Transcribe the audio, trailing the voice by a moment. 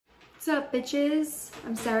What's up, bitches?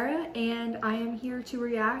 I'm Sarah, and I am here to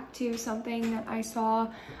react to something that I saw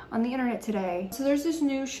on the internet today. So there's this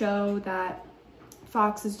new show that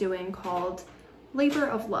Fox is doing called Labor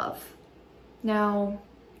of Love. Now,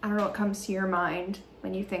 I don't know what comes to your mind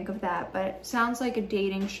when you think of that, but it sounds like a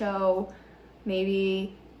dating show,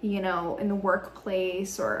 maybe, you know, in the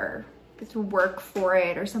workplace, or it's work for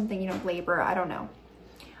it or something, you know, labor, I don't know.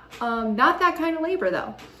 Not that kind of labor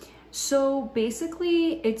though. So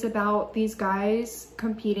basically it's about these guys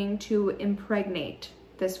competing to impregnate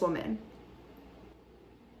this woman.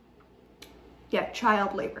 Yeah,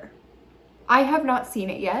 child labor. I have not seen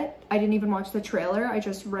it yet. I didn't even watch the trailer. I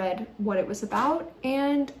just read what it was about,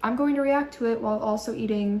 and I'm going to react to it while also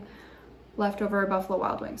eating leftover Buffalo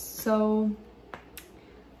Wild Wings. So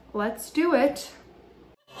let's do it.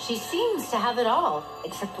 She seems to have it all,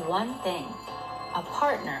 except one thing: a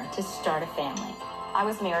partner to start a family. I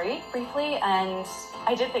was married briefly, and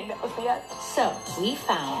I did think that was the end. So we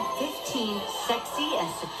found 15 sexy and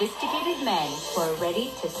sophisticated men who are ready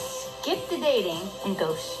to skip the dating and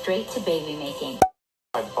go straight to baby making.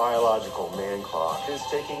 My biological man clock is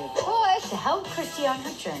taking Push! To help Christy on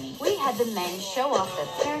her journey, we had the men show off their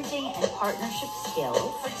parenting and partnership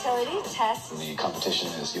skills. Fertility tests. The competition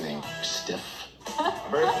is getting stiff.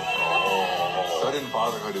 sudden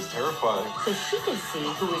fatherhood is terrifying. So she could see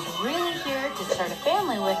who was really here to start a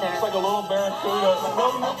family with her. It's like a little barracuda.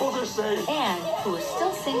 No nipples are safe. And who is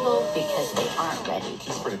still single because they aren't ready.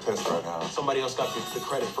 He's pretty pissed right now. Somebody else got the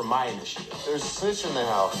credit for my initiative. There's a snitch in the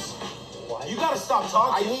house. What? You gotta stop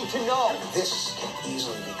talking. I need to know. This can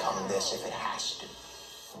easily become this if it has to.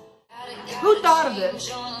 Who thought of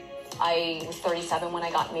this? I was 37 when I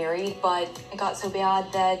got married, but it got so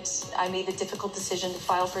bad that I made the difficult decision to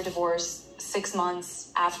file for divorce 6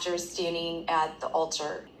 months after standing at the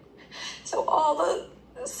altar. So all the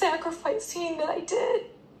sacrificing that I did,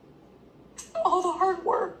 all the hard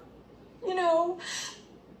work, you know,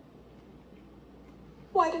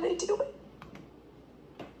 why did I do it?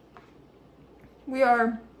 We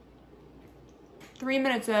are 3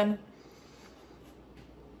 minutes in.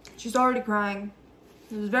 She's already crying.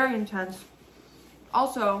 This is very intense.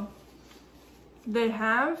 Also, they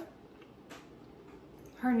have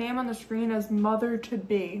her name on the screen as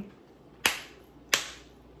mother-to-be.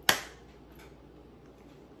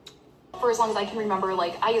 For as long as I can remember,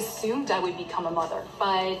 like, I assumed I would become a mother,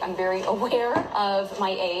 but I'm very aware of my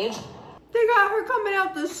age. They got her coming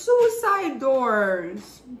out the suicide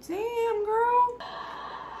doors. Damn, girl.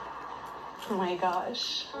 Oh my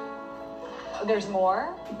gosh. There's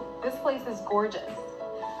more? This place is gorgeous.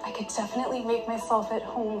 I could definitely make myself at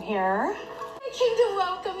home here. I came to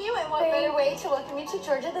welcome you, and what better way to welcome you to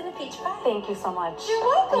Georgia than a peach pie? Thank you so much. You're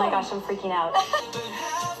welcome. Oh my gosh, I'm freaking out.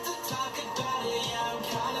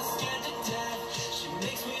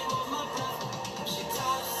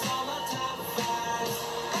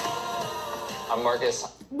 I'm Marcus.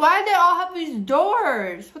 Why do they all have these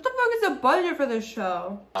doors? What the fuck is the budget for this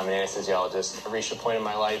show? I'm an anesthesiologist. I reached a point in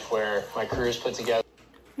my life where my career is put together.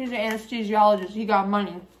 He's an anesthesiologist. He got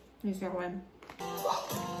money. He's gonna win.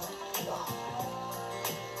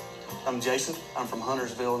 I'm Jason. I'm from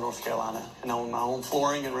Huntersville, North Carolina, and I own my own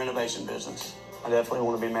flooring and renovation business. I definitely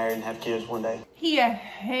want to be married and have kids one day. He a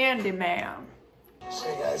handyman. So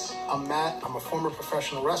hey guys, I'm Matt. I'm a former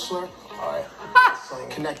professional wrestler. All right, so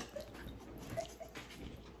connect.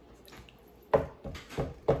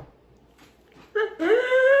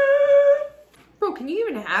 Bro, can you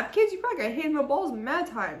even have kids? You probably got hit in the balls mad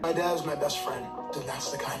times. My dad's my best friend, and that's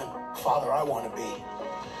the kind of father I want to be.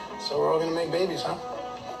 So we're all gonna make babies, huh?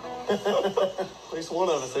 At least one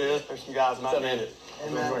of us is. There's some guys not in it.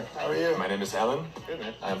 Hey man, how are you? My name is Alan. Good,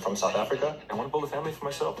 man. I'm from South Africa. I want to build a family for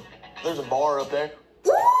myself. There's a bar up there.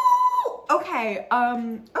 Woo! Okay,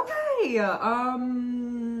 okay. Okay,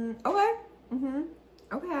 Adam.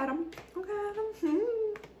 Okay, Adam.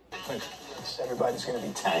 Thanks. Everybody's gonna be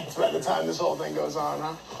tanked by the time this whole thing goes on,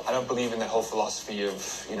 huh? I don't believe in that whole philosophy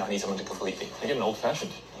of, I need someone to complete me. I'm getting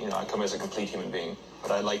old-fashioned. I come as a complete human being.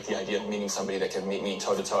 But I like the idea of meeting somebody that can meet me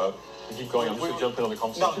toe-to-toe. You keep going. I'm just gonna jump in on the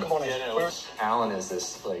conversation. No, come on in. Yeah, no, Alan is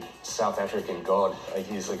this, South African god.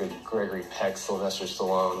 He's like a Gregory Peck, Sylvester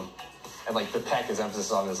Stallone. And, the Peck is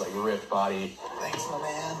emphasis on his, ripped body. Thanks, my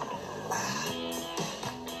man.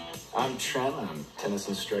 I'm Trent. I'm a tennis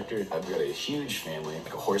instructor. I've got a huge family,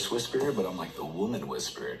 like a horse whisperer, but I'm like the woman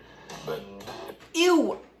whisperer. But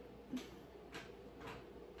Ew.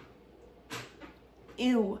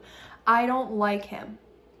 Ew. I don't like him.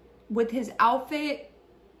 With his outfit,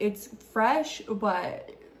 it's fresh, but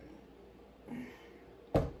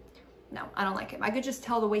no, I don't like him. I could just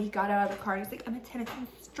tell the way he got out of the car. He's like, I'm a tennis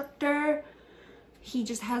instructor. he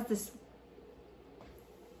just has this,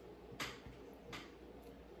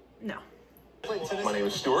 no. My name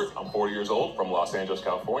is Stuart. I'm 40 years old from Los Angeles,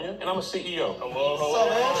 California, and I'm a CEO. Hello.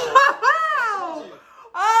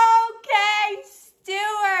 Okay,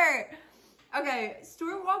 Stuart. Okay,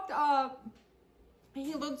 Stuart walked up. And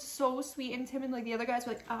he looked so sweet and timid. Like the other guys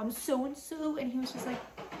were like, I'm so-and-so. And he was just like,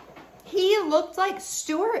 he looked like,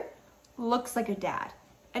 Stuart looks like a dad.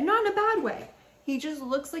 And not in a bad way. He just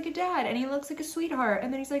looks like a dad. And he looks like a sweetheart.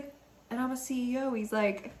 And then he's like, and I'm a CEO. He's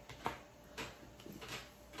like,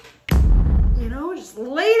 you know, just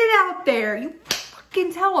laid it out there. You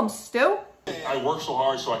fucking tell him, Stu. I work so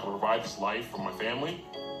hard so I can provide this life for my family,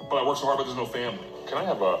 but I work so hard but there's no family. Can I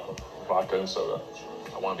have a vodka and soda?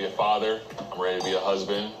 I want to be a father, I'm ready to be a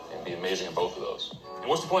husband, and be amazing at both of those. And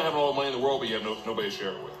what's the point of having all the money in the world but you have nobody to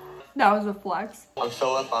share it with? That was a flex. I'm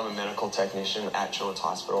Philip. I'm a medical technician at Children's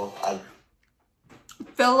Hospital.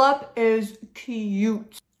 Philip is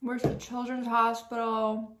cute. Works at Children's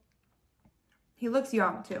Hospital. He looks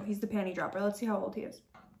young too. He's the panty dropper. Let's see how old he is.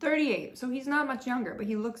 38, so he's not much younger, but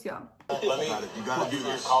he looks young. You gotta get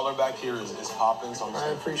your collar back here is popping. So I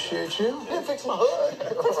appreciate you. Yeah, fix my hood. Fix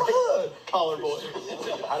my hood. Collar boy.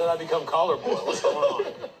 How did I become collar boy? What's going on?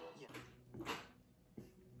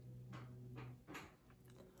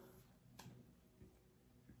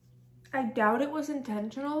 I doubt it was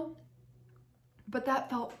intentional, but that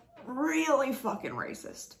felt really fucking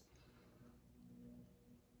racist.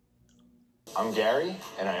 I'm Gary,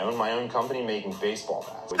 and I own my own company making baseball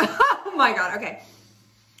bats. Oh my God, okay.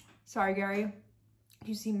 Sorry, Gary.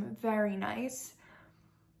 You seem very nice.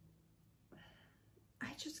 I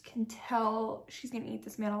just can tell she's gonna eat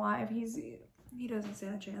this man alive. He doesn't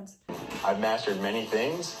stand a chance. I've mastered many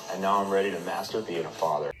things, and now I'm ready to master being a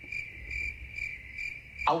father.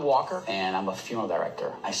 I'm Walker, and I'm a funeral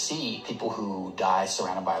director. I see people who die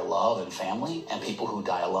surrounded by love and family, and people who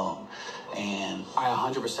die alone. And I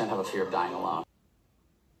 100% have a fear of dying alone.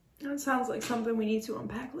 That sounds like something we need to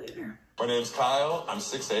unpack later. My name's Kyle. I'm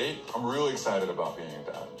 6'8". I'm really excited about being a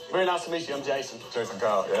dad. Very nice to meet you. I'm Jason. Jason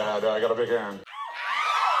Kyle. Yeah, I got a big hand.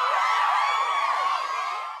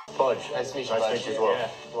 Budge. Nice to meet you, Budge. Nice to meet you as well. Yeah,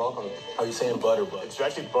 welcome. How are you saying Bud or Budge? It's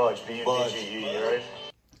actually Budge. B-U-D-G-E, you right?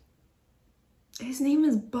 His name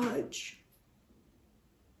is Budge.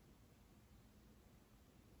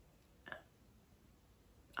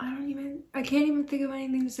 I can't even think of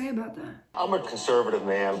anything to say about that. I'm a conservative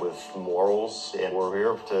man with morals, and we're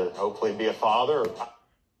here to hopefully be a father.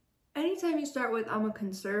 Anytime you start with, I'm a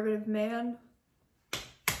conservative man,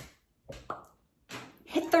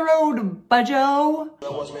 hit the road, Budjo.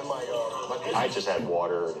 That wasn't in my I just had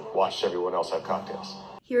water and watched everyone else have cocktails.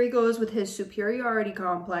 Here he goes with his superiority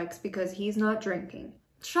complex because he's not drinking.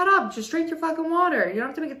 Shut up, just drink your fucking water. You don't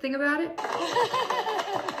have to make a thing about it.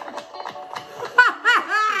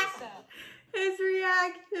 His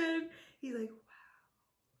reaction. He's like, wow.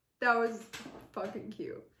 That was fucking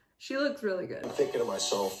cute. She looks really good. I'm thinking to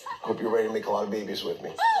myself, hope you're ready to make a lot of babies with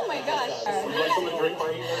me. Oh my gosh. Would you like something to drink,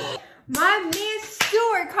 Frankie? My man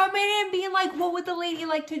Stuart coming in being like, what would the lady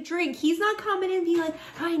like to drink? He's not coming in being like,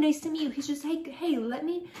 hi, nice to meet you. He's just like, hey, let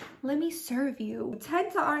me serve you.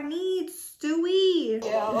 Tend to our needs, Stewie.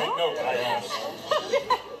 Yeah. Make note, I asked.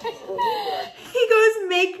 He goes,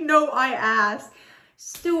 make note, I asked.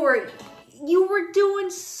 Stuart, you were doing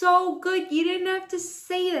so good. You didn't have to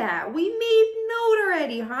say that. We made note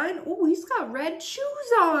already, hon. Oh, he's got red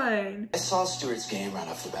shoes on. I saw Stuart's game right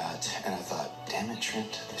off the bat, and I thought, damn it,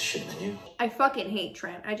 Trent, this should have been you. I fucking hate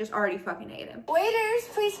Trent. I just already fucking hate him. Waiters,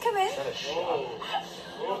 please come in.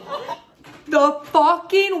 The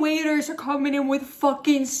fucking waiters are coming in with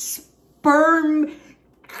fucking sperm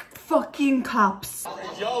fucking cups.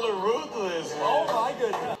 Y'all are ruthless. Oh my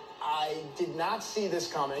goodness. I did not see this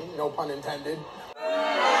coming, no pun intended.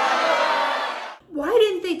 Why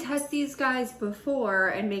didn't they test these guys before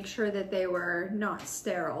and make sure that they were not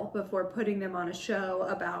sterile before putting them on a show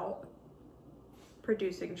about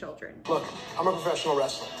producing children? Look, I'm a professional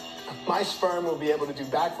wrestler. My sperm will be able to do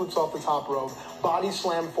backflips off the top rope, body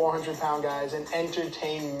slam 400-pound guys, and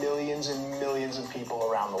entertain millions and millions of people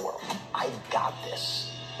around the world. I got this.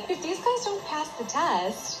 If these guys don't pass the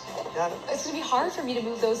test, it's gonna be hard for me to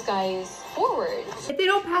move those guys forward. If they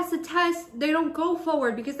don't pass the test, they don't go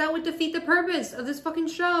forward because that would defeat the purpose of this fucking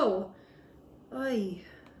show. Oy.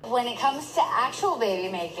 When it comes to actual baby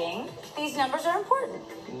making, these numbers are important.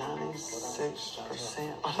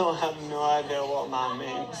 96%. I don't have no idea what mine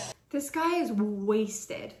means. This guy is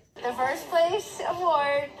wasted. The first place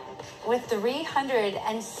award with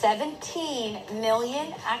 317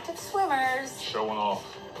 million active swimmers Showing off.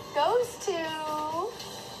 goes to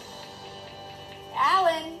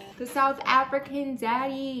Alan. The South African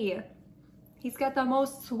daddy. He's got the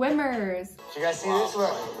most swimmers. You guys see this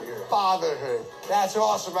one? Fatherhood. That's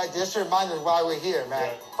awesome, right? This reminds us why we're here, man.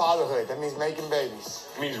 Yeah. Fatherhood. That means making babies.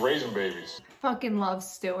 It means raising babies. Fucking love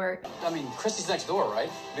Stuart. I mean, Christy's next door,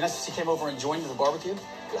 right? I mean, that's she came over and joined the barbecue.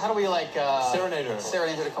 How do we like serenade her?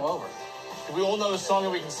 Serenade her to come over. Do we all know a song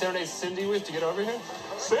that we can serenade Cindy with to get over here?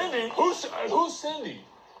 Cindy? Who's Cindy?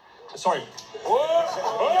 Sorry. Whoa!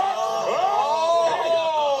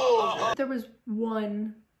 There was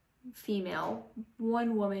one female,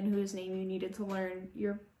 one woman whose name you needed to learn,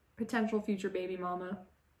 your potential future baby mama.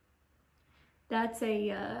 That's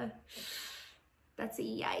a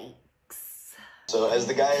yikes. So as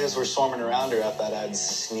the guys were swarming around her, I thought I'd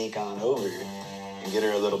sneak on over and get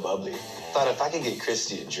her a little bubbly. Thought if I could get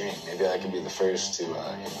Christy a drink, maybe I could be the first to,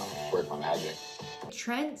 work my magic.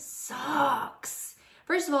 Trent sucks.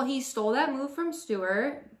 First of all, he stole that move from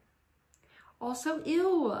Stuart. Also,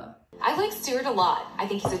 ew. I like Stuart a lot. I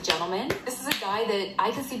think he's a gentleman. This is a guy that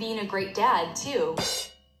I can see being a great dad, too.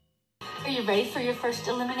 Are you ready for your first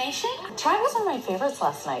elimination? Trent was one of my favorites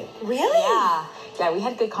last night. Really? Yeah, we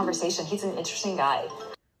had good conversation. He's an interesting guy.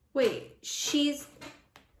 Wait, she's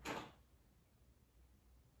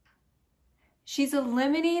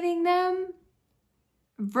eliminating them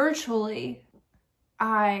virtually.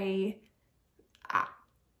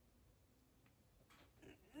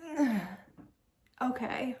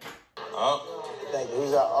 Okay. Oh. Thank you.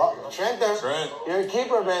 Who's up? Trent there. Trent. You're a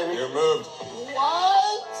keeper, baby. You're moved.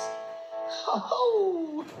 What?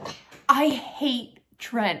 Oh. I hate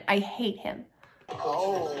Trent. I hate him.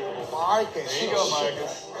 Oh, Marcus. Here you go,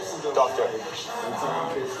 Marcus. Doctor.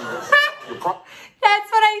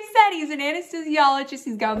 That's what I said. He's an anesthesiologist.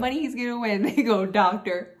 He's got money. He's gonna win. They go,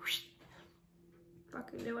 doctor.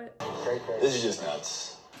 Fucking do it. This is just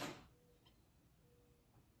nuts.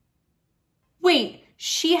 Wait,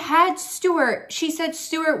 she had Stuart. She said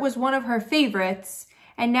Stuart was one of her favorites,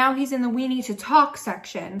 and now he's in the We Need to Talk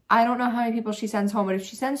section. I don't know how many people she sends home, but if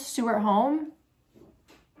she sends Stuart home,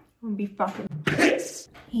 I'm gonna be fucking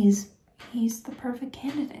pissed. He's the perfect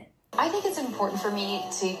candidate. I think it's important for me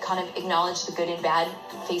to kind of acknowledge the good and bad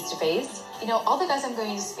face to face. You know, all the guys I'm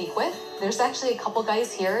going to speak with, there's actually a couple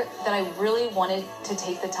guys here that I really wanted to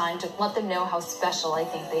take the time to let them know how special I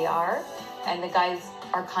think they are. And the guys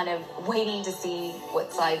are kind of waiting to see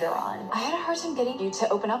what side they're on. I had a hard time getting you to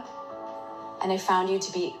open up, and I found you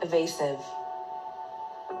to be evasive.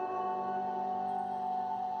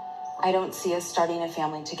 I don't see us starting a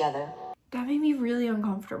family together. That made me really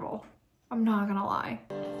uncomfortable. I'm not gonna lie.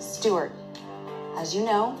 Stuart, as you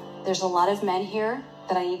know, there's a lot of men here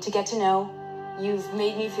that I need to get to know. You've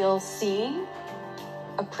made me feel seen,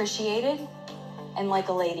 appreciated, and like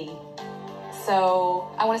a lady. So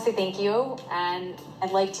I want to say thank you, and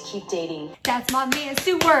I'd like to keep dating. That's my man,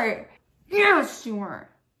 Stuart. Yeah, Stuart.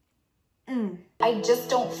 I just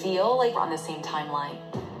don't feel like we're on the same timeline.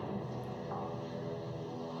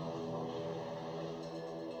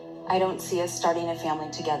 I don't see us starting a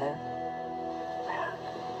family together.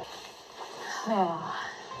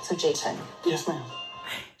 So Jason. Yes, ma'am.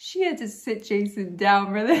 She had to sit Jason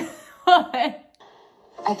down for this one.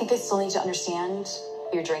 I think I still need to understand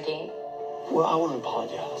you're drinking. Well, I want to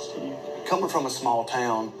apologize to you. Coming from a small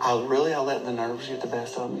town, I let the nerves get the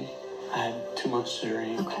best of me. I had too much to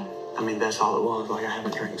drink. Okay. I mean, that's all it was. Like, I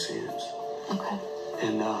haven't drank since. Okay.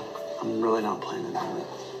 And I'm really not planning on it.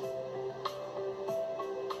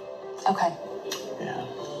 Okay. Yeah.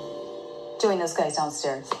 Join those guys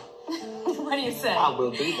downstairs. What do you say? I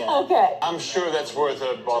will do that. Okay. I'm sure that's worth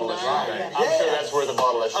a bottle of champagne. I'm sure that's worth a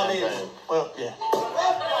bottle of champagne. Well, yeah.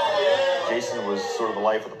 Jason was sort of the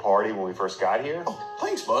life of the party when we first got here. Oh,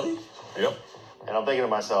 thanks, buddy. Yep. And I'm thinking to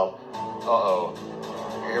myself, uh-oh,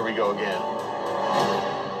 here we go again.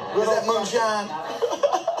 Where's that moonshine?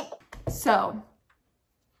 So,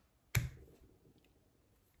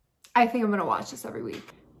 I think I'm gonna watch this every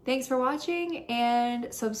week. Thanks for watching,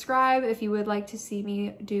 and subscribe if you would like to see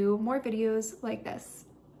me do more videos like this.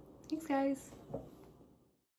 Thanks, guys.